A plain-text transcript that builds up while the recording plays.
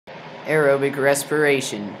Aerobic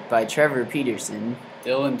Respiration by Trevor, Peterson,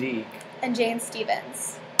 Dieck, and Jane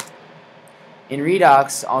Stevens. In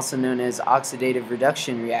redox, also known as oxidative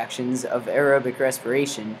reduction reactions of aerobic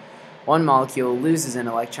respiration, one molecule loses an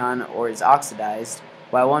electron or is oxidized,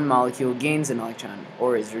 while one molecule gains an electron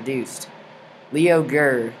or is reduced.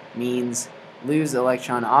 Leo-Ger means lose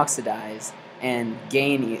electron oxidized and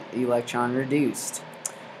gain electron reduced.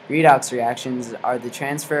 Redox reactions are the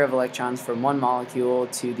transfer of electrons from one molecule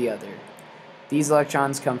to the other. These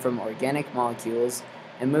electrons come from organic molecules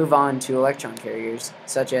and move on to electron carriers,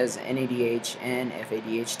 such as NADH and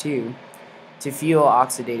FADH2, to fuel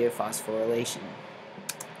oxidative phosphorylation.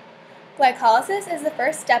 Glycolysis is the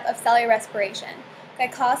first step of cellular respiration.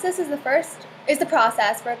 Glycolysis is the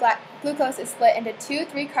process where glucose is split into two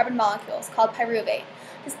 3-carbon molecules called pyruvate.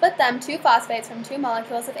 To split them, 2 phosphates from 2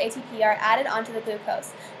 molecules of ATP are added onto the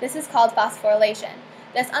glucose. This is called phosphorylation.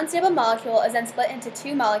 This unstable molecule is then split into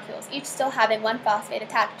 2 molecules, each still having 1 phosphate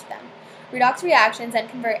attached to them. Redox reactions then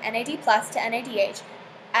convert NAD+ to NADH,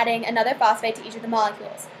 adding another phosphate to each of the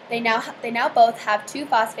molecules. They now both have 2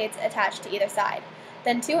 phosphates attached to either side.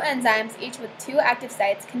 Then 2 enzymes, each with 2 active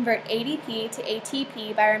sites, convert ADP to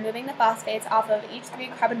ATP by removing the phosphates off of each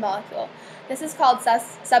 3-carbon molecule. This is called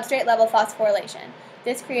substrate-level phosphorylation.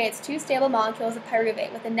 This creates 2 stable molecules of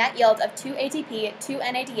pyruvate with a net yield of 2 ATP, 2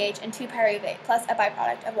 NADH, and 2 pyruvate, plus a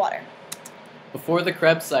byproduct of water. Before the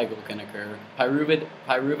Krebs cycle can occur,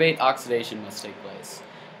 pyruvate oxidation must take place.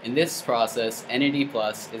 In this process, NAD+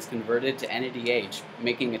 is converted to NADH,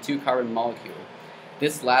 making a 2-carbon molecule.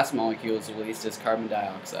 This last molecule is released as carbon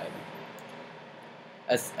dioxide.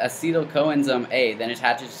 Acetyl coenzyme A then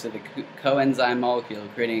attaches to the coenzyme molecule,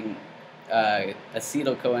 creating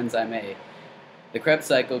acetyl coenzyme A. The Krebs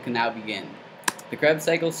cycle can now begin. The Krebs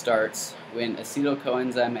cycle starts when acetyl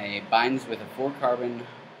coenzyme A binds with a 4-carbon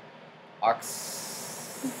oxalate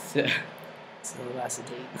to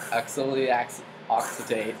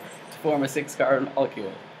form a 6-carbon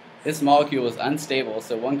molecule. This molecule is unstable,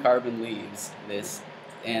 so 1 carbon leaves this,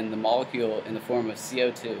 and the molecule in the form of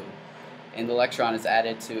CO2, and the electron is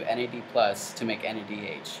added to NAD+ to make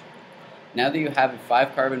NADH. Now that you have a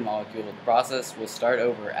 5-carbon molecule, the process will start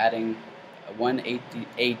over, adding 1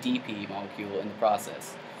 ADP molecule in the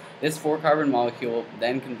process. This 4-carbon molecule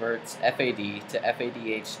then converts FAD to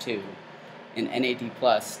FADH2 and NAD+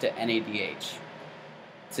 to NADH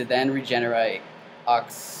to then regenerate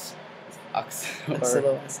oxaloacetate.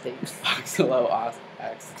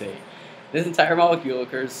 This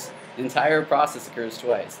entire process occurs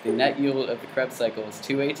twice. The net yield of the Krebs cycle is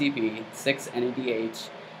 2 ATP, 6 NADH,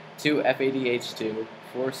 2 FADH2,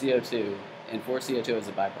 4 CO2, and 4 CO2 as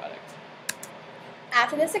a byproduct.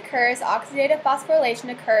 After this occurs, oxidative phosphorylation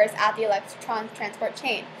occurs at the electron transport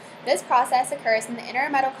chain. This process occurs in the inner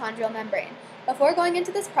mitochondrial membrane. Before going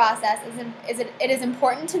into this process, it is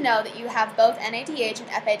important to know that you have both NADH and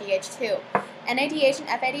FADH2. NADH and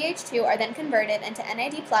FADH2 are then converted into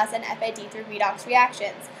NAD+ and FAD through redox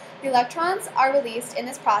reactions. The electrons are released in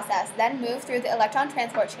this process, then move through the electron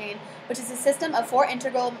transport chain, which is a system of 4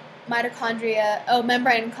 integral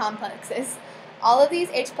membrane complexes. All of these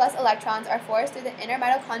H+ electrons are forced through the inner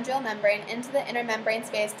mitochondrial membrane into the inner membrane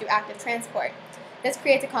space through active transport. This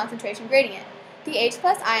creates a concentration gradient. The H+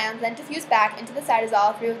 ions then diffuse back into the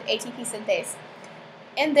cytosol through ATP synthase.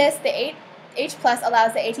 In this, the H+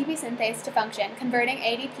 allows the ATP synthase to function, converting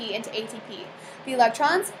ADP into ATP. The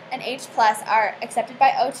electrons and H+ are accepted by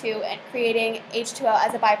O2 and creating H2O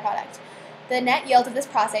as a byproduct. The net yield of this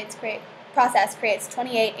process creates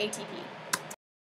 28 ATP.